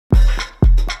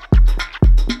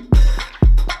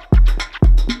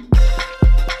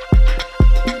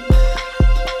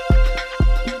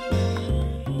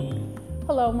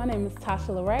is Tasha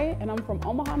LaRae, and I'm from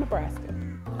Omaha, Nebraska.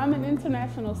 I'm an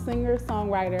international singer,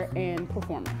 songwriter, and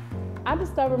performer. I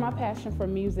discovered my passion for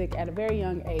music at a very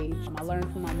young age. I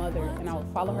learned from my mother, and I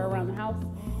would follow her around the house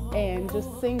and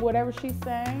just sing whatever she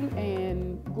sang,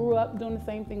 and grew up doing the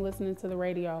same thing, listening to the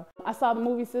radio. I saw the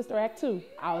movie Sister Act 2.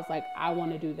 I was like, I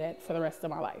want to do that for the rest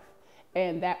of my life.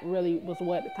 And that really was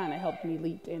what kind of helped me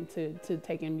leap into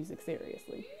taking music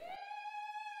seriously.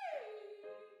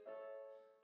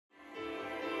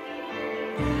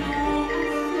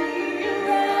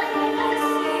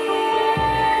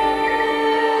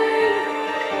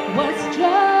 Was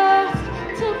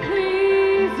just to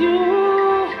please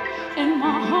you, and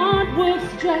my heart was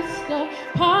just a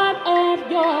part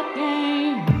of your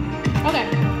game. Okay,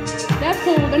 that's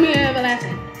cool. Let me have a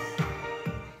lesson.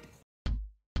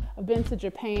 I've been to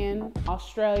Japan,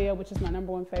 Australia, which is my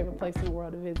 #1 favorite place in the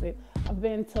world to visit. I've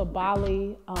been to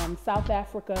Bali, South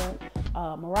Africa,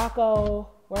 Morocco,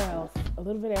 where else? A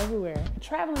little bit everywhere.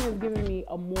 Traveling has given me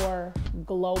a more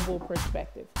global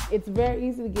perspective. It's very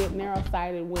easy to get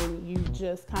narrow-sighted when you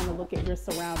just kind of look at your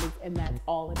surroundings and that's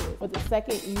all it is. But the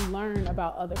second you learn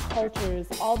about other cultures,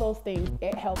 all those things,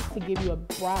 it helps to give you a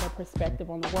broader perspective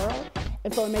on the world.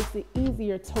 And so it makes it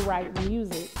easier to write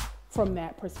music from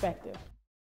that perspective.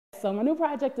 So my new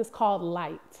project is called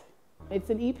Light. It's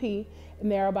an EP,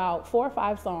 and there are about 4 or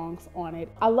 5 songs on it.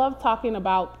 I love talking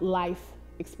about life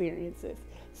experiences.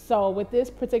 So with this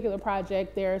particular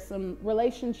project, there's some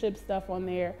relationship stuff on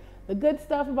there, the good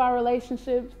stuff about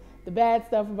relationships, the bad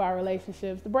stuff about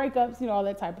relationships, the breakups, you know, all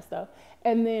that type of stuff.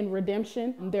 And then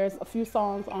redemption. There's a few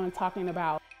songs on talking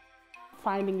about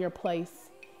finding your place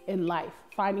in life,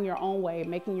 finding your own way,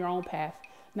 making your own path,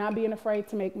 not being afraid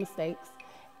to make mistakes,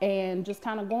 and just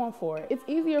kind of going for it. It's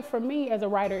easier for me as a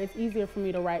writer, it's easier for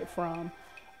me to write from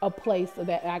a place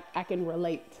that I can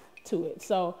relate to it.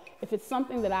 So if it's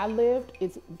something that I lived,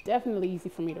 it's definitely easy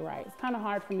for me to write. It's kind of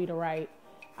hard for me to write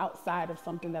outside of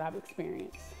something that I've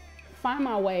experienced. Find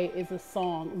My Way is a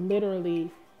song literally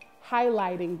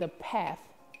highlighting the path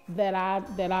that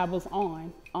I was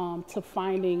on to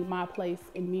finding my place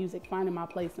in music, finding my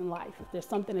place in life. If there's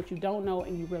something that you don't know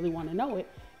and you really want to know it,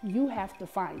 you have to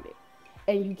find it.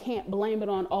 And you can't blame it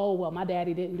on, oh, well, my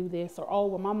daddy didn't do this, or oh,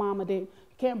 well, my mama didn't.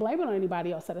 You can't blame it on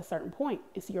anybody else at a certain point.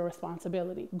 It's your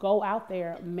responsibility. Go out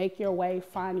there, make your way,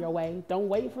 find your way. Don't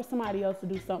wait for somebody else to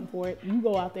do something for it. You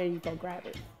go out there and you go grab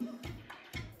it.